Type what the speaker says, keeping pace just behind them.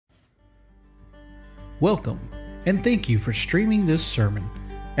Welcome, and thank you for streaming this sermon.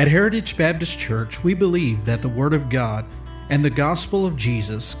 At Heritage Baptist Church, we believe that the Word of God and the gospel of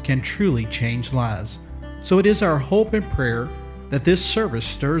Jesus can truly change lives. So it is our hope and prayer that this service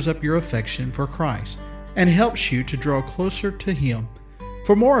stirs up your affection for Christ and helps you to draw closer to Him.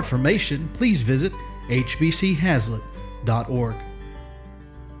 For more information, please visit hbchazlitt.org.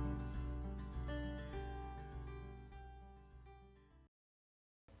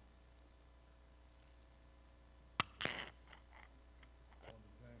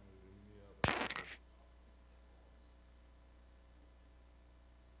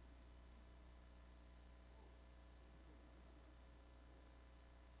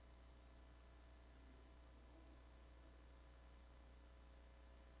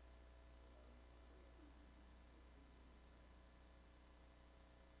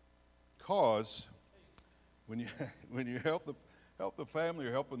 Because when you help the family,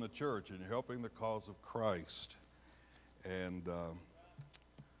 you're helping the church and you're helping the cause of Christ. And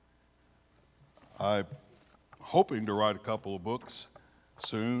I'm hoping to write a couple of books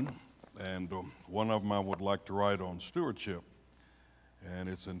soon, and one of them I would like to write on stewardship, and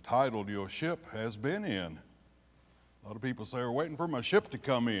it's entitled "Your Ship Has Been In." A lot of people say, "We're waiting for my ship to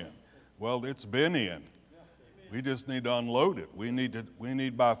come in." Well, it's been in. We just need to unload it. We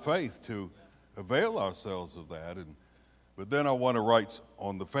need by faith to avail ourselves of that. But then I want to write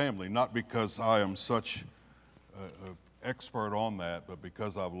on the family, not because I am such an expert on that, but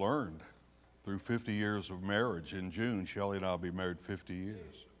because I've learned through 50 years of marriage. In June, Shelley and I will be married 50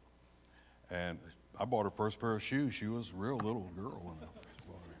 years. And I bought her first pair of shoes. She was a real little girl when I first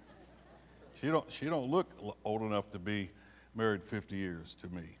bought her. She don't look old enough to be married 50 years to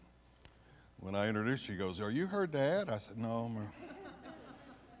me. When I introduced her, she goes, "Are you her dad?" I said, "No,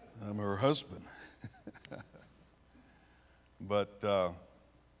 I'm her husband." But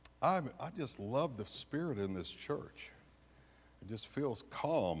I just love the spirit in this church. It just feels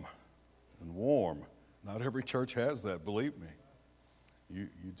calm and warm. Not every church has that, believe me.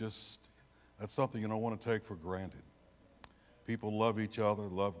 That's something you don't want to take for granted. People love each other,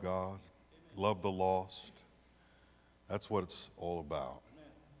 love God, love the lost. That's what it's all about.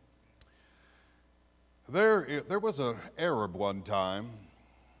 There was an Arab one time,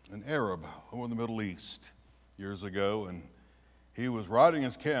 over in the Middle East years ago, and he was riding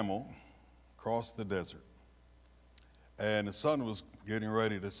his camel across the desert. And the sun was getting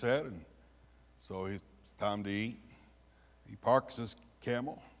ready to set, and so it's time to eat. He parks his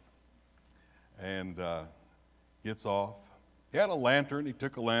camel and gets off. He had a lantern. He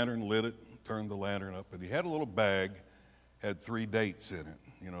took a lantern, lit it, turned the lantern up, and he had a little bag, had 3 dates in it.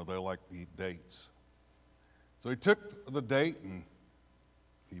 You know, they like to eat dates. So he took the date and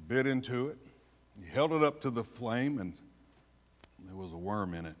he bit into it. He held it up to the flame, and there was a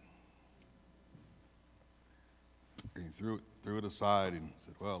worm in it. And he threw it aside and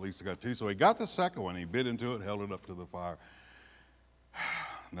said, "Well, at least I got 2." So he got the second one. He bit into it, held it up to the fire.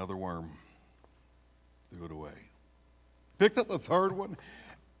 Another worm. Threw it away. Picked up the third one,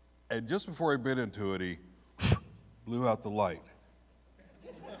 and just before he bit into it, he blew out the light.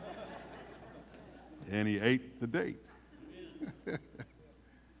 And he ate the date.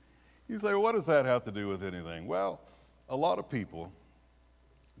 You say, "What does that have to do with anything?" Well, a lot of people,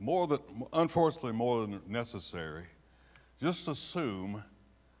 unfortunately more than necessary, just assume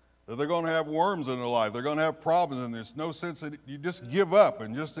that they're going to have worms in their life. They're going to have problems, and there's no sense that you just give up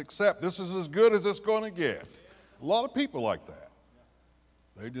and just accept this is as good as it's going to get. A lot of people like that.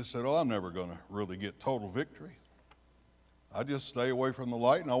 They just said, "Oh, I'm never going to really get total victory. I just stay away from the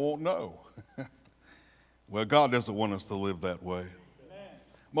light and I won't know." Well, God doesn't want us to live that way. Amen.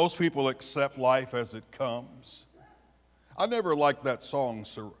 Most people accept life as it comes. I never liked that song,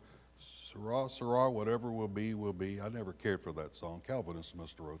 "Sarah, Sarah, whatever will be, will be." I never cared for that song. Calvinists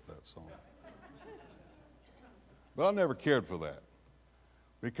must have wrote that song. But I never cared for that.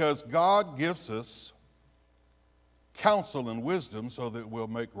 Because God gives us counsel and wisdom so that we'll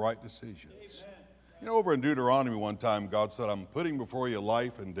make right decisions. Amen. You know, over in Deuteronomy one time, God said, "I'm putting before you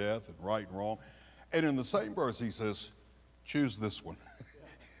life and death and right and wrong." And in the same verse, he says, "Choose this one."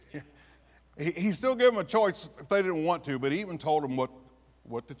 He still gave them a choice if they didn't want to, but he even told them what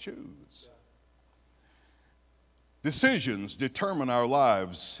to choose. Decisions determine our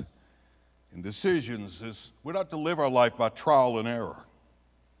lives. And we're not to live our life by trial and error.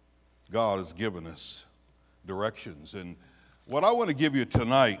 God has given us directions. And what I want to give you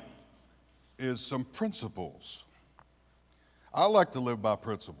tonight is some principles. I like to live by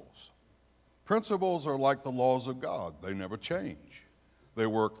principles. Principles are like the laws of God. They never change. They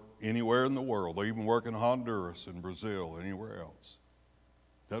work anywhere in the world. They even work in Honduras and Brazil, anywhere else.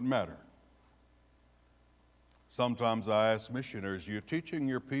 Doesn't matter. Sometimes I ask missionaries, you're teaching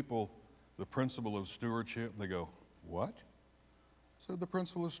your people the principle of stewardship? They go, what? I said, the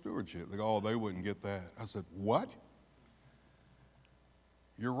principle of stewardship. They go, oh, they wouldn't get that. I said, what?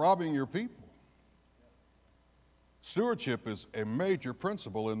 You're robbing your people. Stewardship is a major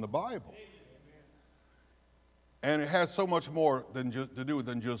principle in the Bible. And it has so much more to do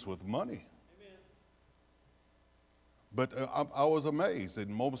than just with money. But I was amazed that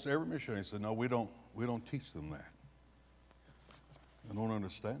almost every missionary said, no, we don't teach them that. I don't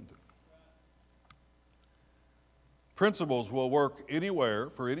understand it. Principles will work anywhere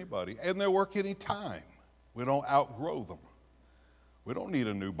for anybody, and they'll work anytime. We don't outgrow them. We don't need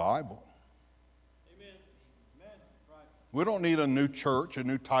a new Bible. Amen. Amen. Right. We don't need a new church, a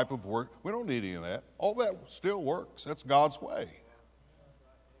new type of work. We don't need any of that. All that still works. That's God's way.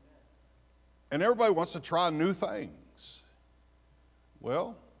 And everybody wants to try new things.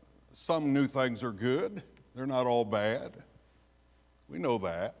 Well, some new things are good. They're not all bad. We know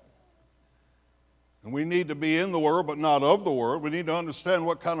that. And we need to be in the world, but not of the world. We need to understand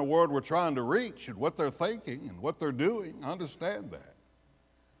what kind of world we're trying to reach and what they're thinking and what they're doing. Understand that.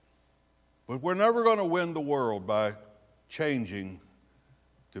 But we're never going to win the world by changing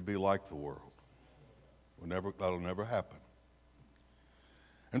to be like the world. That'll never happen.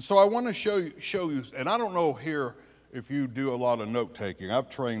 And so I want to show you, and I don't know here if you do a lot of note-taking. I've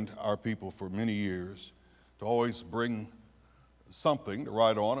trained our people for many years to always bring something to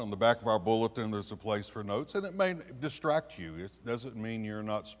write on. On the back of our bulletin, there's a place for notes, and it may distract you. It doesn't mean you're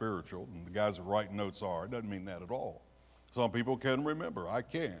not spiritual, and the guys that write notes are. It doesn't mean that at all. Some people can remember. I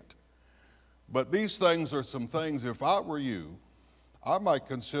can't. But these things are some things, if I were you, I might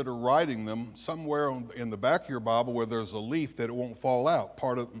consider writing them somewhere in the back of your Bible where there's a leaf that it won't fall out.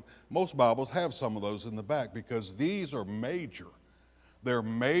 Most Bibles have some of those in the back because these are major. They're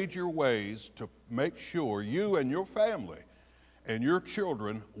major ways to make sure you and your family and your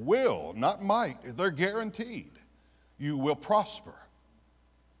children will, not might, they're guaranteed, you will prosper.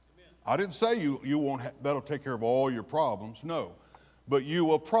 Amen. I didn't say you won't, that'll take care of all your problems, no, but you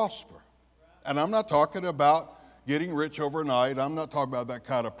will prosper. And I'm not talking about getting rich overnight. I'm not talking about that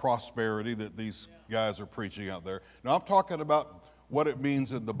kind of prosperity that these guys are preaching out there. No, I'm talking about what it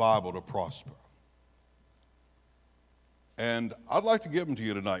means in the Bible to prosper. And I'd like to give them to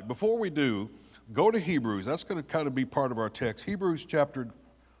you tonight. Before we do, go to Hebrews. That's going to kind of be part of our text. Hebrews chapter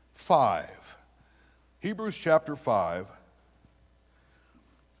 5. Hebrews chapter 5.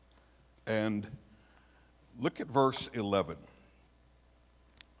 And look at verse 11.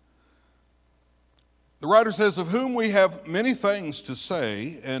 The writer says, of whom we have many things to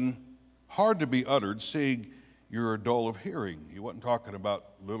say and hard to be uttered, seeing you're dull of hearing. He wasn't talking about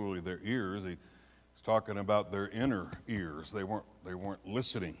literally their ears. He was talking about their inner ears. They weren't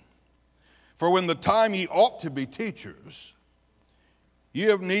listening. For when the time ye ought to be teachers, ye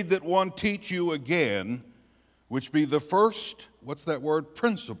have need that one teach you again, which be the first, what's that word?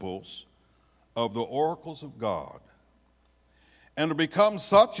 Principles of the oracles of God. And to become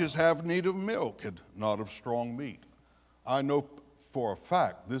such as have need of milk and not of strong meat. I know for a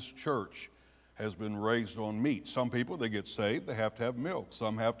fact this church has been raised on meat. Some people, they get saved, they have to have milk.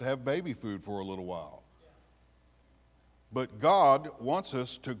 Some have to have baby food for a little while. But God wants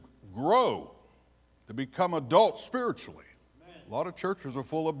us to grow, to become adults spiritually. A lot of churches are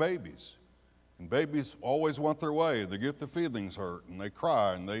full of babies. And babies always want their way. They get their feelings hurt and they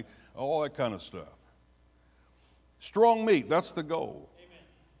cry and all that kind of stuff. Strong meat, that's the goal. Amen.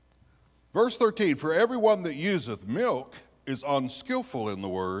 Verse 13, for everyone that useth milk is unskillful in the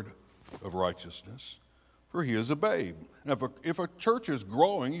word of righteousness, for he is a babe. Now, if a church is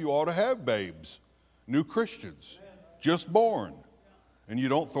growing, you ought to have babes, new Christians, just born, and you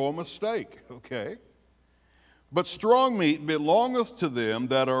don't throw a mistake, okay? But strong meat belongeth to them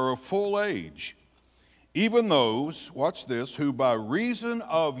that are of full age, even those, watch this, who by reason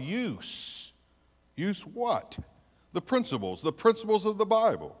of use what? The principles of the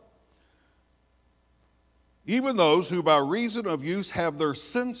Bible. Even those who by reason of use have their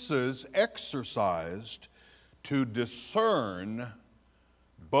senses exercised to discern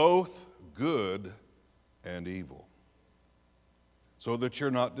both good and evil, so that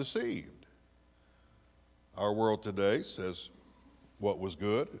you're not deceived. Our world today says what was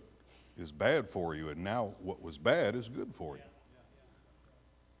good is bad for you, and now what was bad is good for you.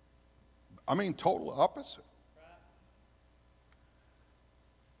 I mean, total opposite.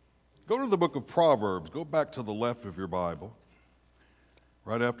 Go to the book of Proverbs. Go back to the left of your Bible,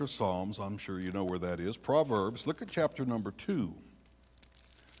 right after Psalms. I'm sure you know where that is. Proverbs, look at chapter number 2.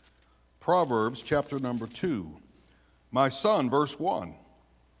 Proverbs chapter number 2. My son, verse 1.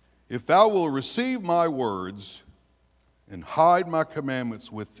 if thou wilt receive my words and hide my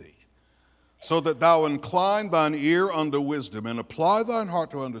commandments with thee, so that thou incline thine ear unto wisdom and apply thine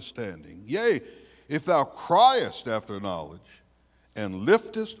heart to understanding. Yea, if thou criest after knowledge and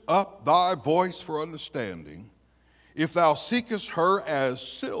liftest up thy voice for understanding, if thou seekest her as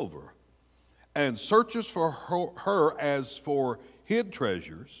silver and searchest for her as for hid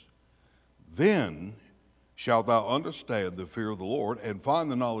treasures, then shalt thou understand the fear of the Lord and find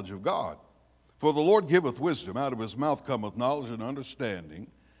the knowledge of God. For the Lord giveth wisdom, out of his mouth cometh knowledge and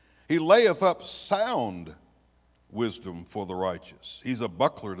understanding. He layeth up sound wisdom for the righteous. He's a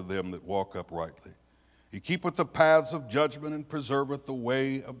buckler to them that walk uprightly. He keepeth the paths of judgment and preserveth the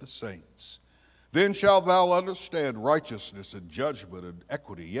way of the saints. Then shalt thou understand righteousness and judgment and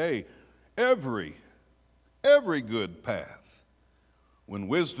equity, yea, every good path. When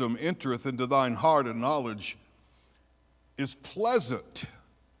wisdom entereth into thine heart and knowledge is pleasant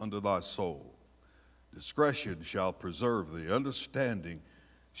unto thy soul, discretion shall preserve thee, understanding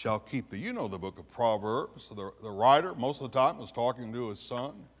shall keep thee. You know the book of Proverbs. The writer, most of the time, was talking to his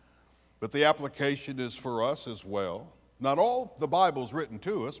son, but the application is for us as well. Not all the Bible's written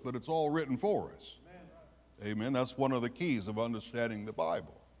to us, but it's all written for us. Amen. That's one of the keys of understanding the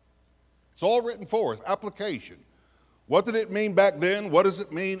Bible. It's all written for us. Application. What did it mean back then? What does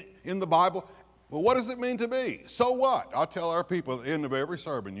it mean in the Bible? Well, what does it mean to me? So what? I tell our people at the end of every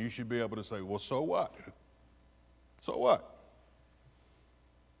sermon, you should be able to say, well, so what? So what?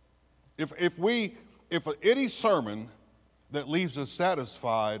 If any sermon that leaves us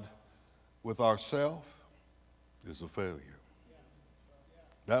satisfied with ourselves is a failure.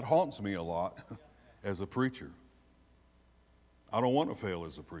 That haunts me a lot as a preacher. I don't want to fail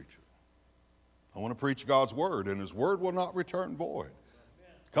as a preacher. I want to preach God's word, and his word will not return void.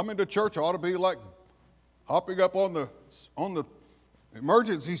 Coming to church ought to be like hopping up on the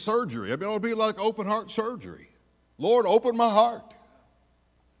emergency surgery. I mean, it ought to be like open heart surgery. Lord, open my heart.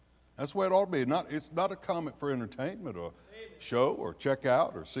 That's the way it ought to be. It's not a comment for entertainment or show or check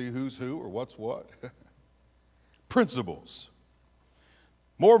out or see who's who or what's what. Principles.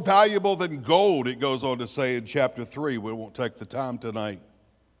 More valuable than gold, it goes on to say in chapter 3. We won't take the time tonight.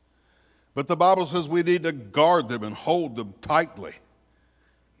 But the Bible says we need to guard them and hold them tightly.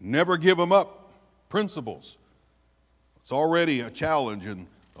 Never give them up. Principles. It's already a challenge in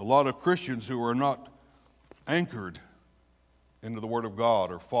a lot of Christians who are not anchored into the Word of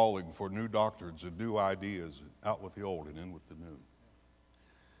God are falling for new doctrines and new ideas, and out with the old and in with the new.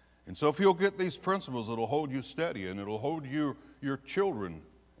 And so if you'll get these principles, it'll hold you steady, and it'll hold your children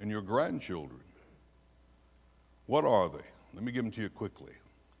and your grandchildren. What are they? Let me give them to you quickly.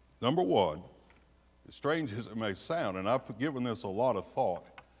 Number one, as strange as it may sound, and I've given this a lot of thought,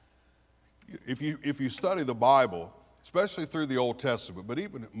 if you study the Bible, especially through the Old Testament, but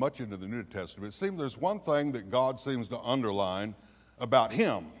even much into the New Testament, it seems there's one thing that God seems to underline about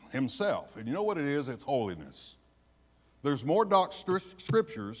himself. And you know what it is? It's holiness. There's more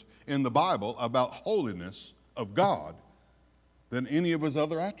scriptures in the Bible about holiness of God than any of his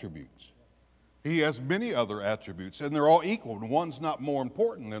other attributes. He has many other attributes, and they're all equal, and one's not more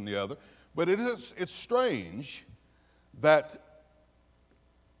important than the other. But it's strange that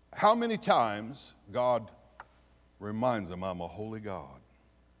how many times God reminds them, I'm a holy God.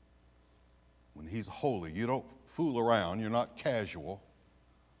 When he's holy, you don't fool around. You're not casual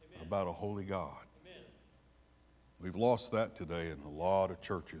about a holy God. Amen. We've lost that today in a lot of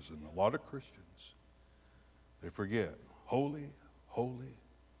churches and a lot of Christians. They forget, holy, holy,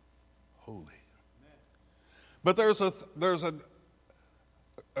 holy. Amen. But there's a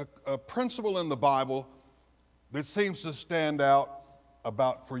principle in the Bible that seems to stand out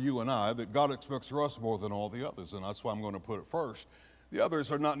about for you and I, that God expects for us more than all the others, and that's why I'm going to put it first. The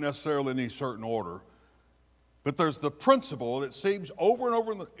others are not necessarily in any certain order, but there's the principle that seems over and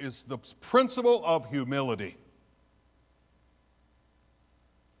over, is the principle of humility.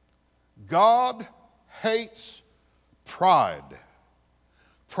 God hates pride.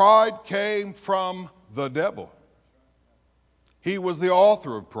 Pride came from the devil. He was the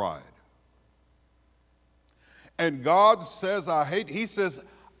author of pride. And God says, he says,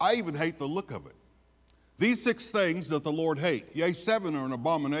 I even hate the look of it. These 6 things that the Lord hates, yea, 7 are an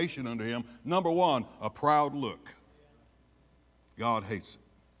abomination unto him. Number 1, a proud look. God hates it.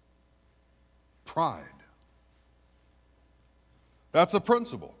 Pride. That's a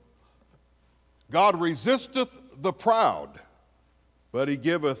principle. God resisteth the proud, but he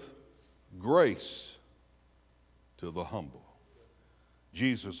giveth grace to the humble.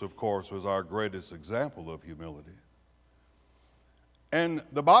 Jesus, of course, was our greatest example of humility. And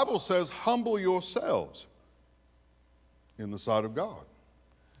the Bible says, humble yourselves in the sight of God.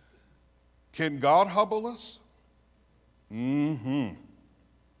 Can God humble us?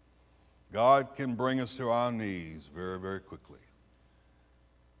 God can bring us to our knees very, very quickly.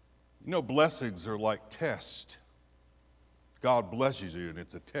 You know, blessings are like tests. God blesses you, and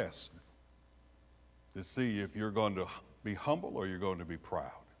it's a test to see if you're going to be humble or you're going to be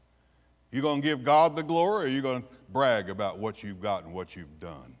proud. You're going to give God the glory, or you're going to brag about what you've got and what you've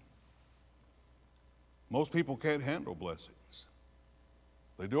done. Most people can't handle blessings.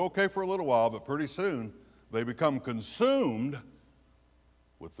 They do okay for a little while, but pretty soon they become consumed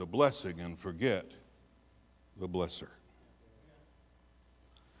with the blessing and forget the blesser.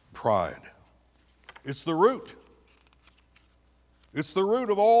 Pride. It's the root. It's the root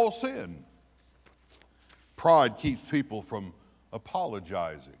of all sin. Pride keeps people from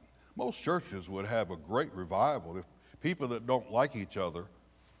apologizing. Most churches would have a great revival if people that don't like each other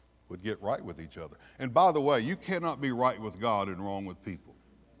would get right with each other. And by the way, you cannot be right with God and wrong with people.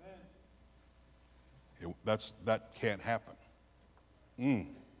 That can't happen.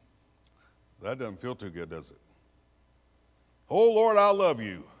 That doesn't feel too good, does it? Oh, Lord, I love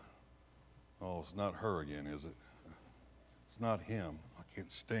you. Oh, it's not her again, is it? It's not him. I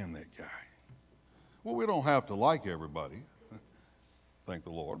can't stand that guy. Well, we don't have to like everybody, thank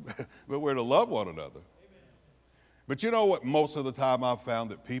the Lord, but we're to love one another. Amen. But you know what? Most of the time I've found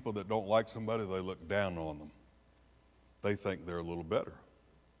that people that don't like somebody, they look down on them. They think they're a little better.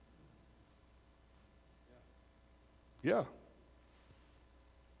 Yeah.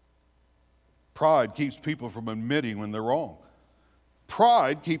 Pride keeps people from admitting when they're wrong.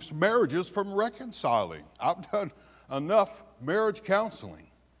 Pride keeps marriages from reconciling. I've done enough marriage counseling.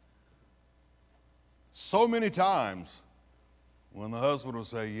 So many times when the husband will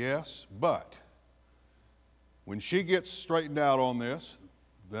say, yes, but when she gets straightened out on this,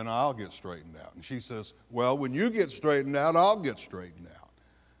 then I'll get straightened out. And she says, well, when you get straightened out, I'll get straightened out.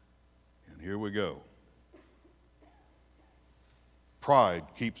 And here we go. Pride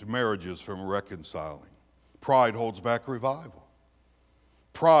keeps marriages from reconciling. Pride holds back revival.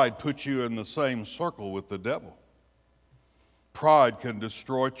 Pride puts you in the same circle with the devil. Pride can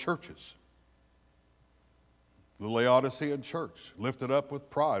destroy churches. The Laodicean church, lifted up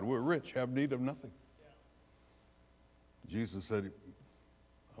with pride. We're rich, have need of nothing. Jesus said,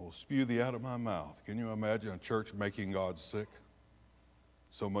 I will spew thee out of my mouth. Can you imagine a church making God sick?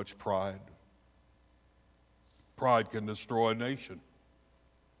 So much pride. Pride can destroy a nation.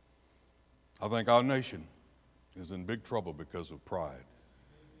 I think our nation is in big trouble because of pride.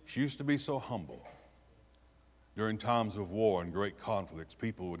 She used to be so humble. During times of war and great conflicts,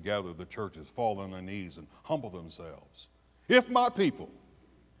 people would gather at the churches, fall on their knees, and humble themselves. If my people,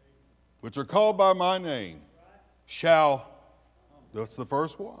 which are called by my name, shall, that's the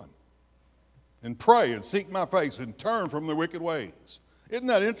first one, and pray and seek my face and turn from their wicked ways. Isn't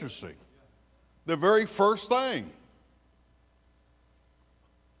that interesting? The very first thing.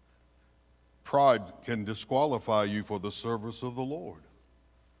 Pride can disqualify you for the service of the Lord.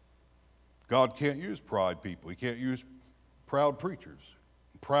 God can't use pride people. He can't use proud preachers,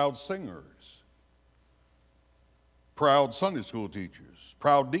 proud singers, proud Sunday school teachers,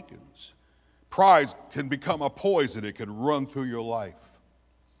 proud deacons. Pride can become a poison. It can run through your life.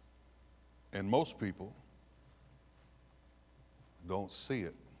 And most people don't see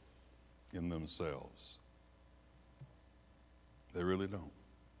it in themselves. They really don't.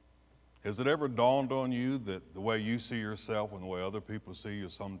 Has it ever dawned on you that the way you see yourself and the way other people see you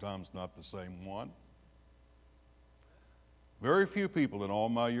is sometimes not the same one? Very few people in all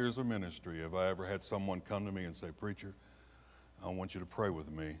my years of ministry have I ever had someone come to me and say, preacher, I want you to pray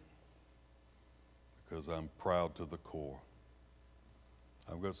with me because I'm proud to the core.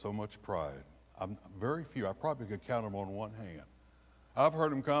 I've got so much pride. Very few. I probably could count them on one hand. I've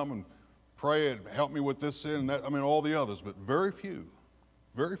heard them come and pray and help me with this sin and that, all the others, but very few.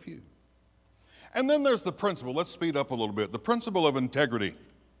 Very few. And then there's the principle. Let's speed up a little bit. The principle of integrity.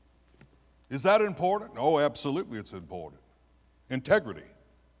 Is that important? Oh, absolutely it's important. Integrity.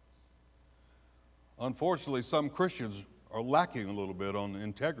 Unfortunately, some Christians are lacking a little bit on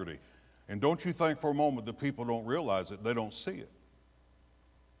integrity. And don't you think for a moment that people don't realize it. They don't see it.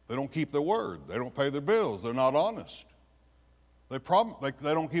 They don't keep their word. They don't pay their bills. They're not honest. They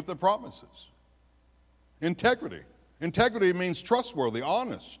don't keep their promises. Integrity. Integrity means trustworthy,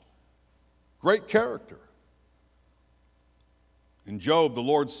 honest. Great character. In Job, the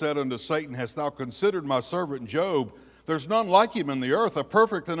Lord said unto Satan, hast thou considered my servant Job? There's none like him in the earth, a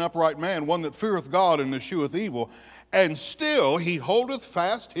perfect and upright man, one that feareth God and escheweth evil, and still he holdeth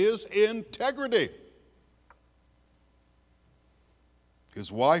fast his integrity.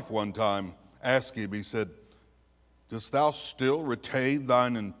 His wife one time asked him, he said, dost thou still retain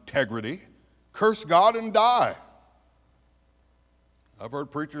thine integrity? curse God and die. I've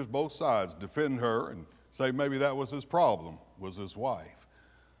heard preachers both sides defend her and say maybe that was his problem, was his wife.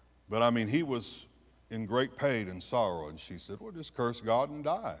 But I mean, he was in great pain and sorrow, and she said, well, just curse God and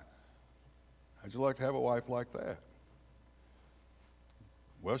die. How'd you like to have a wife like that?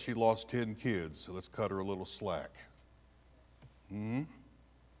 Well, she lost 10 kids, so let's cut her a little slack. Maybe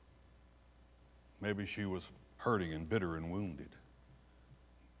she was hurting and bitter and wounded.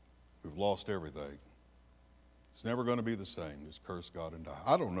 We've lost everything. It's never going to be the same. Just curse God and die.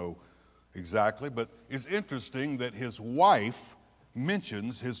 I don't know exactly, but it's interesting that his wife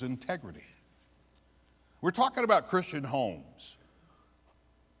mentions his integrity. We're talking about Christian homes.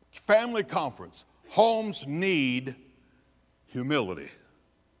 Family conference. Homes need humility.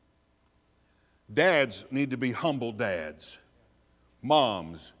 Dads need to be humble dads.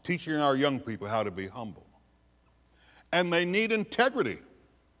 Moms, teaching our young people how to be humble. And they need integrity.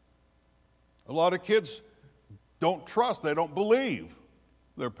 A lot of kids don't trust, they don't believe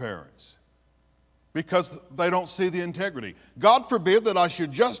their parents because they don't see the integrity. God forbid that I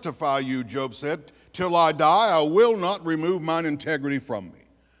should justify you, Job said, till I die, I will not remove mine integrity from me.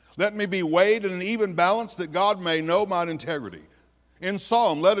 Let me be weighed in an even balance that God may know mine integrity. In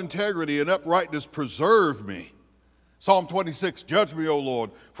Psalm, let integrity and uprightness preserve me. Psalm 26, judge me, O Lord,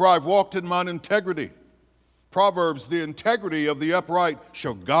 for I've walked in mine integrity. Proverbs, the integrity of the upright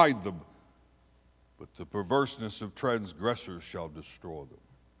shall guide them, but the perverseness of transgressors shall destroy them.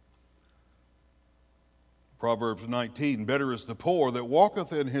 Proverbs 19, better is the poor that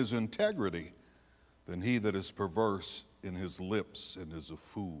walketh in his integrity than he that is perverse in his lips and is a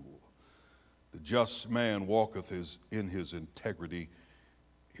fool. The just man walketh in his integrity.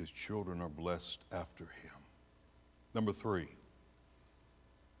 His children are blessed after him. Number 3,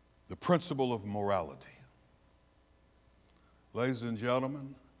 the principle of morality. Ladies and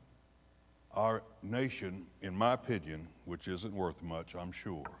gentlemen, our nation, in my opinion, which isn't worth much, I'm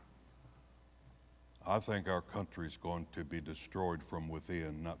sure, I think our country is going to be destroyed from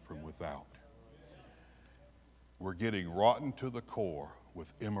within, not from without. We're getting rotten to the core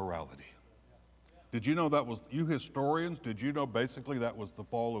with immorality. Did you know that was, you historians, did you know basically that was the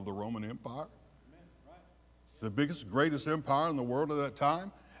fall of the Roman Empire? The biggest, greatest empire in the world at that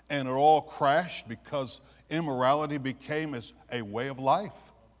time, and it all crashed because immorality became as a way of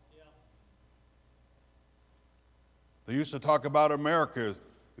life. They used to talk about America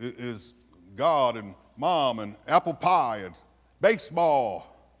is God and mom and apple pie and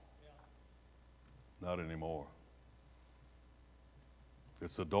baseball. Not anymore.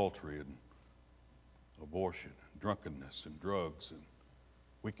 It's adultery and abortion, and drunkenness and drugs and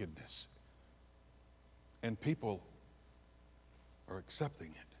wickedness. And people are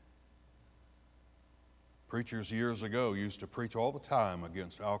accepting it. Preachers years ago used to preach all the time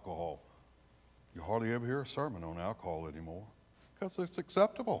against alcohol. You hardly ever hear a sermon on alcohol anymore because it's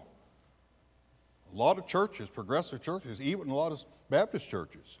acceptable. A lot of churches, progressive churches, even a lot of Baptist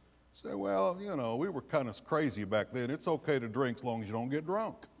churches say, well, you know, we were kind of crazy back then. It's okay to drink as long as you don't get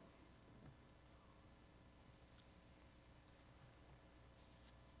drunk.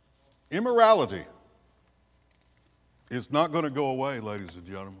 Immorality is not going to go away, ladies and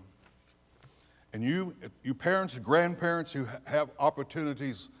gentlemen. And you parents, grandparents who have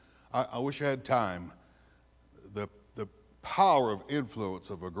opportunities, I wish I had time, the power of influence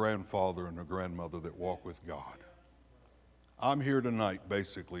of a grandfather and a grandmother that walk with God. I'm here tonight,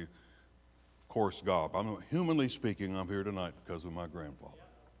 basically, of course, God. Humanly speaking, I'm here tonight because of my grandfather.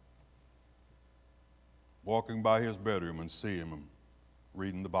 Walking by his bedroom and see him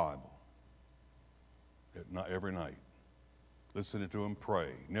reading the Bible every night. Listening to him pray.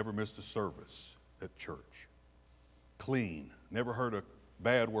 Never missed a service at church. Clean. Never heard a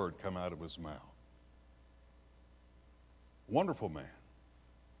bad word come out of his mouth. Wonderful man.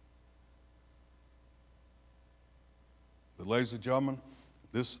 But ladies and gentlemen,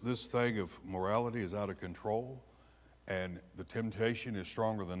 this thing of morality is out of control, and the temptation is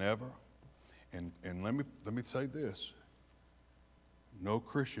stronger than ever. And let me say this. No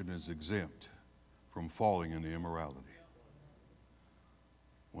Christian is exempt from falling into immorality.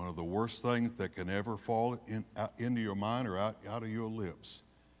 One of the worst things that can ever fall into your mind or out of your lips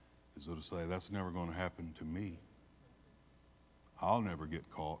is to say, that's never going to happen to me. I'll never get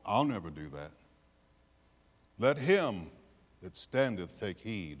caught. I'll never do that. Let him that standeth take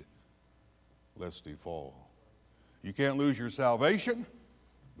heed, lest he fall. You can't lose your salvation,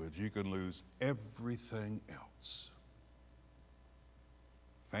 but you can lose everything else.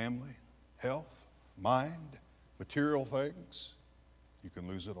 Family, health, mind, material things. You can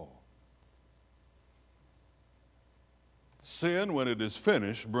lose it all. Sin, when it is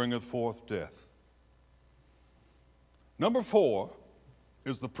finished, bringeth forth death. Number 4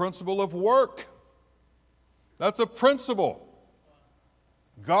 is the principle of work. That's a principle.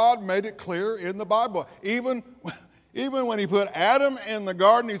 God made it clear in the Bible. Even when he put Adam in the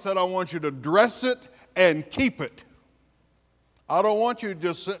garden, he said, I want you to dress it and keep it. I don't want you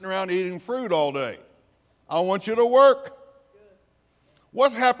just sitting around eating fruit all day. I want you to work.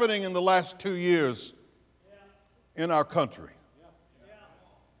 What's happening in the last 2 years in our country?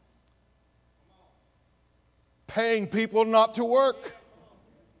 Paying people not to work.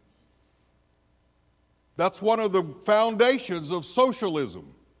 That's one of the foundations of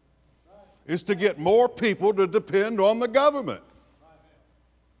socialism, is to get more people to depend on the government.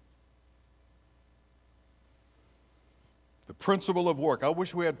 The principle of work. I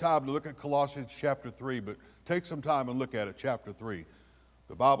wish we had time to look at Colossians chapter 3, but take some time and look at it, chapter 3.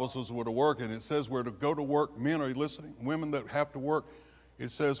 The Bible says we're to work, and it says we're to go to work. Men, are you listening? Women that have to work, it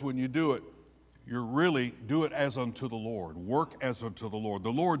says when you do it, you really do it as unto the Lord. Work as unto the Lord.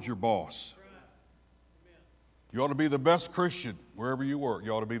 The Lord's your boss. You ought to be the best Christian wherever you work.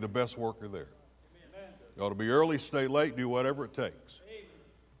 You ought to be the best worker there. You ought to be early, stay late, do whatever it takes.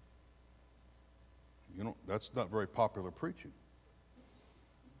 You know, that's not very popular preaching.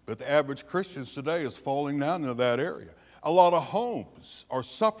 But the average Christians today is falling down into that area. A lot of homes are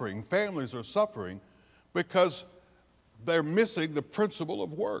suffering, families are suffering because they're missing the principle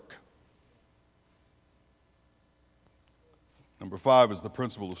of work. Number 5 is the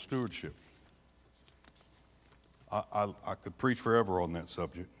principle of stewardship. I could preach forever on that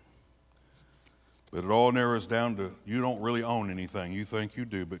subject. But it all narrows down to you don't really own anything. You think you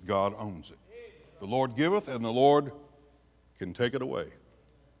do, but God owns it. The Lord giveth, and the Lord can take it away.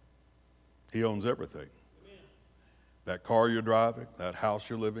 He owns everything. That car you're driving, that house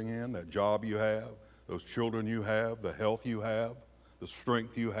you're living in, that job you have, those children you have, the health you have, the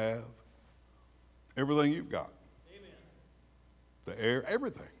strength you have, everything you've got. The air,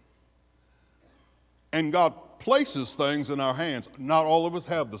 everything. And God places things in our hands. Not all of us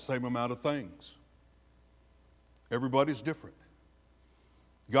have the same amount of things. Everybody's different.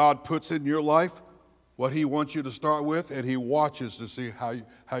 God puts in your life what he wants you to start with, and he watches to see how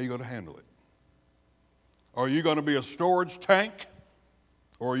you're going to handle it. Are you going to be a storage tank,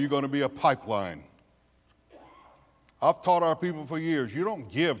 or are you going to be a pipeline? I've taught our people for years, you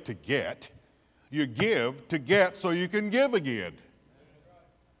don't give to get. You give to get so you can give again.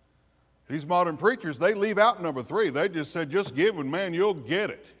 These modern preachers, they leave out number 3. They just said, just give and man, you'll get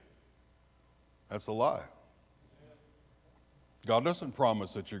it. That's a lie. God doesn't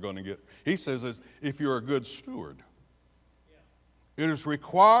promise that you're going to get it. He says if you're a good steward. It is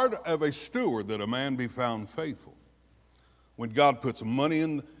required of a steward that a man be found faithful. When God puts money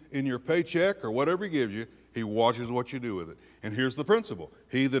in your paycheck or whatever he gives you, he watches what you do with it. And here's the principle.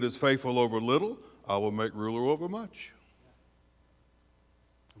 He that is faithful over little, I will make ruler over much.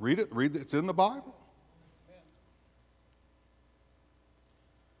 Read it. It's in the Bible.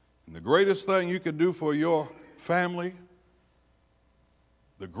 And the greatest thing you can do for your family,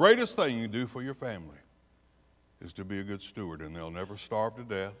 the greatest thing you can do for your family is to be a good steward, and they'll never starve to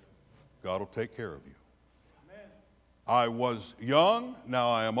death. God will take care of you. Amen. I was young, now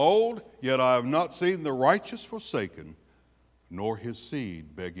I am old, yet I have not seen the righteous forsaken, nor his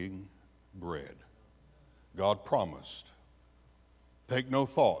seed begging bread. God promised. Take no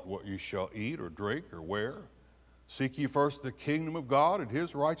thought what you shall eat or drink or wear. Seek ye first the kingdom of God and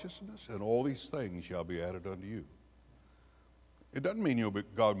his righteousness, and all these things shall be added unto you. It doesn't mean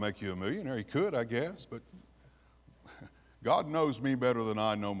God make you a millionaire. He could, I guess, but God knows me better than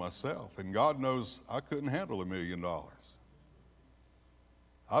I know myself, and God knows I couldn't handle $1 million.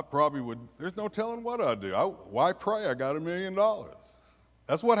 I probably would, there's no telling what I'd do. Why pray? I got $1 million.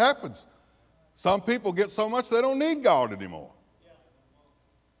 That's what happens. Some people get so much they don't need God anymore.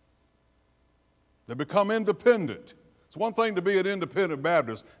 They become independent. It's one thing to be an independent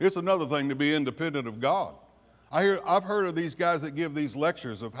Baptist. It's another thing to be independent of God. I've heard of these guys that give these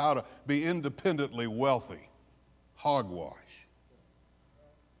lectures of how to be independently wealthy. Hogwash.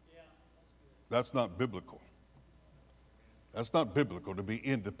 That's not biblical. That's not biblical to be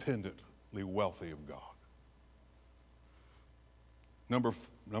independently wealthy of God.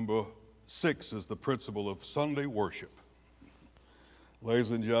 Number 6 is the principle of Sunday worship.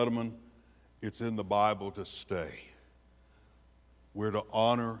 Ladies and gentlemen, it's in the Bible to stay. We're to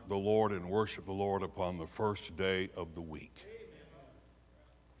honor the Lord and worship the Lord upon the first day of the week.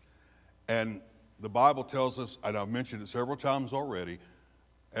 And the Bible tells us, and I've mentioned it several times already,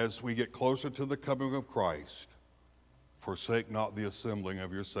 as we get closer to the coming of Christ, forsake not the assembling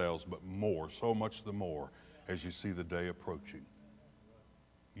of yourselves, but more, so much the more, as you see the day approaching.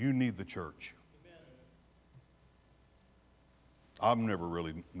 You need the church. I've never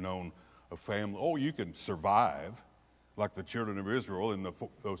really known a family, oh, you can survive. Like the children of Israel in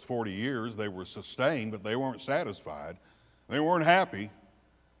those 40 years, they were sustained, but they weren't satisfied. They weren't happy.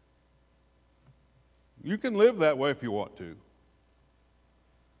 You can live that way if you want to.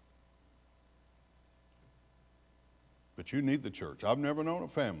 But you need the church. I've never known a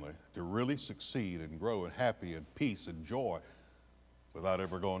family to really succeed and grow and happy and peace and joy without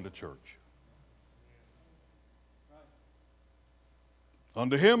ever going to church.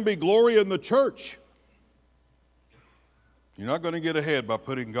 Unto him be glory in the church. You're not going to get ahead by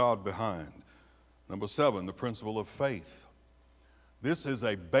putting God behind. Number 7, the principle of faith. This is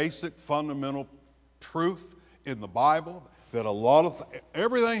a basic fundamental truth in the Bible that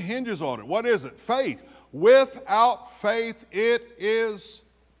everything hinges on it. What is it? Faith. Without faith, it is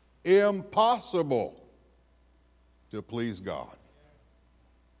impossible to please God.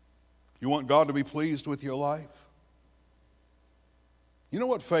 You want God to be pleased with your life? You know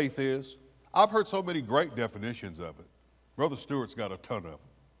what faith is? I've heard so many great definitions of it. Brother Stewart's got a ton of them.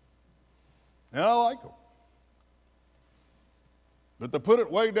 And I like them. But to put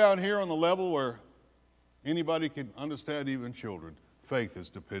it way down here on the level where anybody can understand, even children, faith is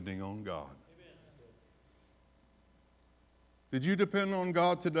depending on God. Amen. Did you depend on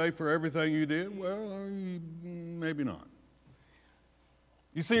God today for everything you did? Well, maybe not.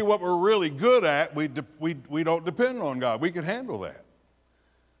 You see, what we're really good at, we don't depend on God. We can handle that.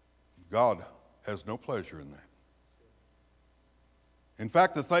 God has no pleasure in that. In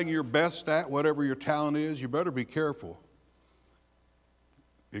fact, the thing you're best at, whatever your talent is, you better be careful.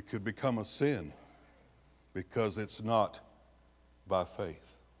 It could become a sin because it's not by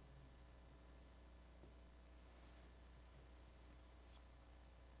faith.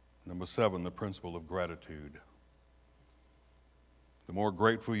 Number 7, the principle of gratitude. The more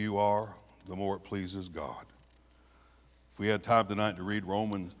grateful you are, the more it pleases God. If we had time tonight to read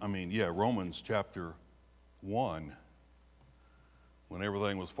Romans chapter 1, when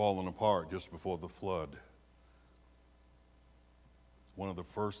everything was falling apart just before the flood. One of the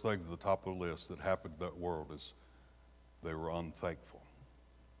first things at the top of the list that happened to that world is they were unthankful.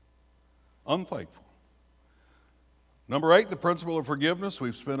 Unthankful. Number 8, the principle of forgiveness.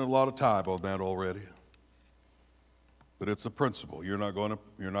 We've spent a lot of time on that already. But it's a principle. You're not going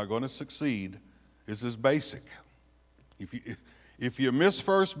to succeed. This is basic. If you miss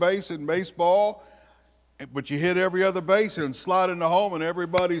first base in baseball, but you hit every other base and slide into home and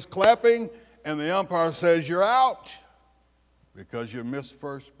everybody's clapping and the umpire says you're out because you missed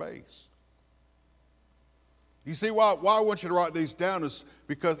first base. You see why I want you to write these down is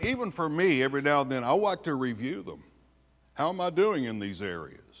because even for me, every now and then, I like to review them. How am I doing in these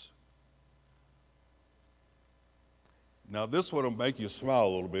areas? Now, this one will make you smile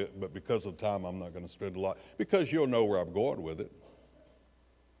a little bit, but because of time, I'm not going to spend a lot, because you'll know where I'm going with it.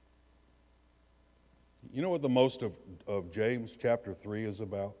 You know what the most of James chapter 3 is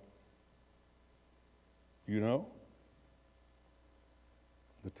about? You know?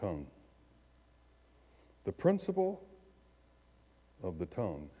 The tongue. The principle of the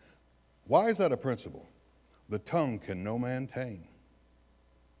tongue. Why is that a principle? The tongue can no man tame.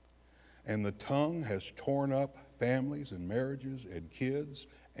 And the tongue has torn up families and marriages and kids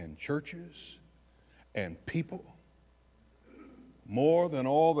and churches and people more than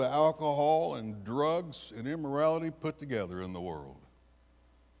all the alcohol and drugs and immorality put together in the world.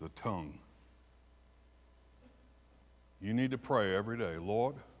 The tongue. You need to pray every day,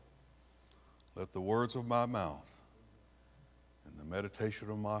 Lord, let the words of my mouth and the meditation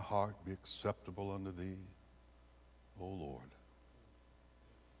of my heart be acceptable unto thee, O Lord.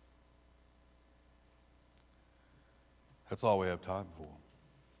 That's all we have time for.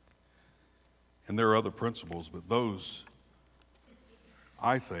 And there are other principles, but those,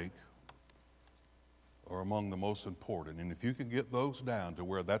 I think, are among the most important. And if you can get those down to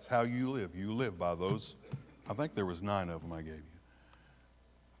where that's how you live by those. I think there was 9 of them I gave you.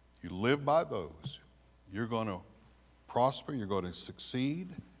 You live by those. You're going to prosper, you're going to succeed,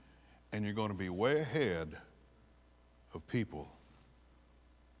 and you're going to be way ahead of people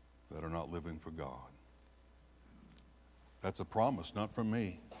that are not living for God. That's a promise, not from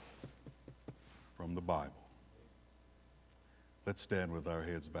me, from the Bible. Let's stand with our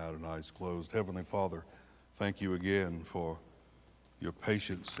heads bowed and eyes closed. Heavenly Father, thank you again for your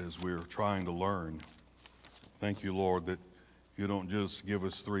patience as we're trying to learn. Thank you, Lord, that you don't just give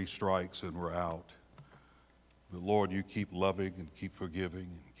us 3 strikes and we're out. But Lord, you keep loving and keep forgiving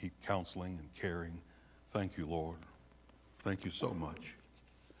and keep counseling and caring. Thank you, Lord. Thank you so much.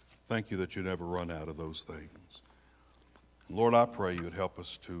 Thank you that you never run out of those things. Lord, I pray you would help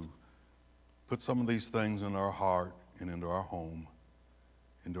us to put some of these things in our heart and into our home,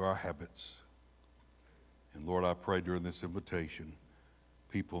 into our habits. And Lord, I pray during this invitation,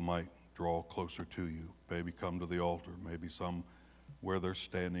 people might draw closer to you, maybe come to the altar, maybe some where they're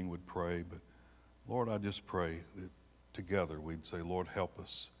standing would pray. But Lord, I just pray that together we'd say, Lord, help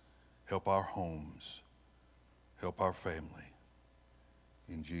us, help our homes, help our family.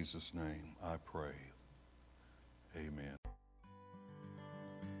 In Jesus' name I pray. Amen.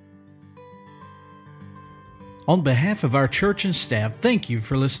 On behalf of our church and staff, thank you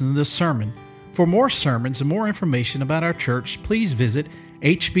for listening to this sermon. For more sermons and more information about our church, please visit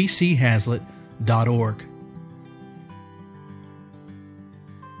hbchazlitt.org.